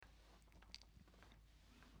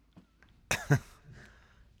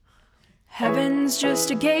Heaven's just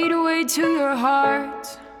a gateway to your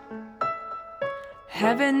heart.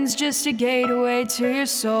 Heaven's just a gateway to your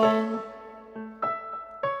soul.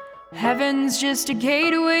 Heaven's just a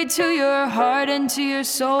gateway to your heart and to your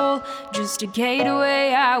soul. Just a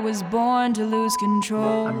gateway, I was born to lose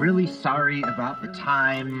control. I'm really sorry about the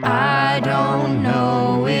time. I don't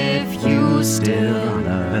know if you still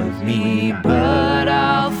love me, but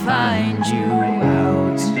I'll find you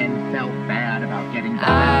out. And then felt bad about getting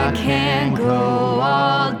I back. can't go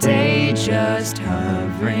all day just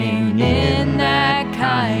hovering in that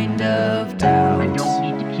kind of doubt. I don't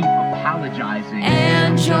need to keep apologizing.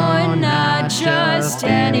 And you're not just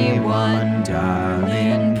anyone,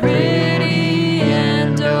 darling, pretty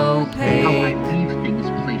and How opaque. I leave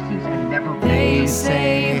things places and never They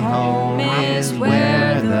say home is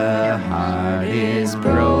where the heart is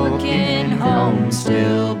broken, home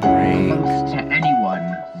still breaks. close to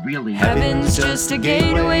anyone, really. Heaven's just a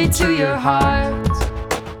gateway to your heart.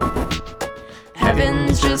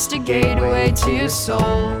 Heaven's just a gateway to your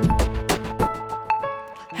soul.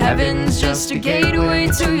 Heaven's just a gateway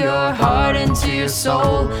to your heart and to your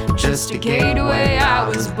soul. Just a gateway, I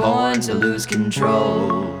was born to lose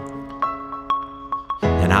control.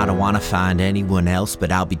 And I don't wanna find anyone else,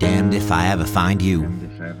 but I'll be damned if I ever find you.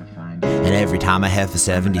 And every time I head for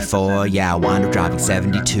 74, yeah, I wind up driving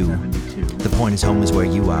 72. The point is home is where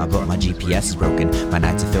you are, but my GPS is broken. My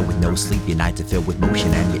nights are filled with no sleep, your nights are filled with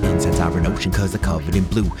motion, and your insides are an ocean, cause they're covered in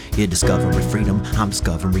blue. You're discovering freedom, I'm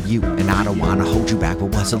discovering you. And I don't wanna hold you back, but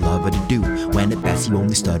what's a lover to do, when at best you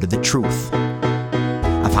only stutter the truth?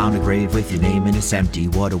 I found a grave with your name and it's empty.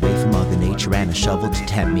 Water away from Mother Nature and a shovel to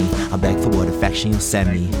tempt me. I beg for what affection you'll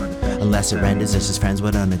send me. Unless it renders us as friends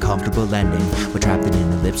with an uncomfortable ending. We're trapped in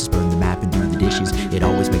an ellipsis, burn the map and do the dishes. It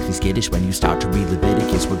always makes me skittish when you start to read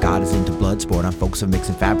Leviticus, where God is into blood sport. I'm folks are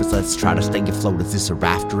mixing fabrics. Let's try to stay afloat. Is this a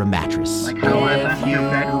raft or a mattress? Like how I left If you your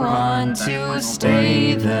bedroom. want to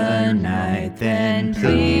stay the night, then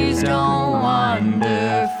please don't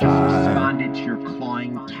wander far. Responded to your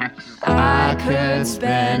clawing text. I could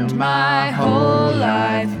spend my whole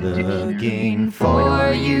life looking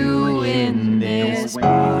for you in this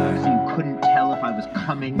bar. So you couldn't tell if I was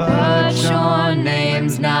coming. But your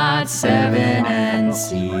name's not Seven and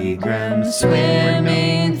Seagram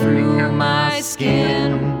swimming through my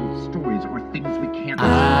skin. Stories or things we can't.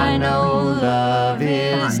 I know love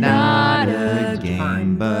is not a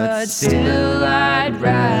game, but still I'd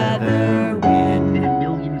rather win. Than a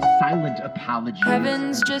million silent apologies.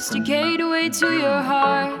 Heaven's just a gateway to your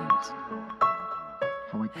heart.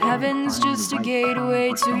 How I can't Heaven's find just the a right gateway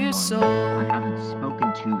time for to your someone soul. I haven't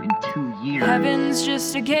spoken to in 2 years. Heaven's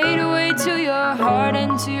just a gateway to your heart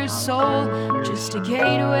and to your soul. Just a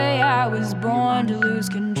gateway, I was born to lose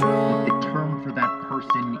control. The term for that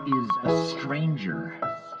person is a stranger.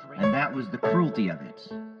 And that was the cruelty of it.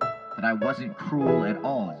 That I wasn't cruel at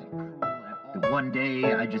all. That one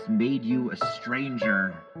day I just made you a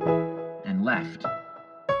stranger and left.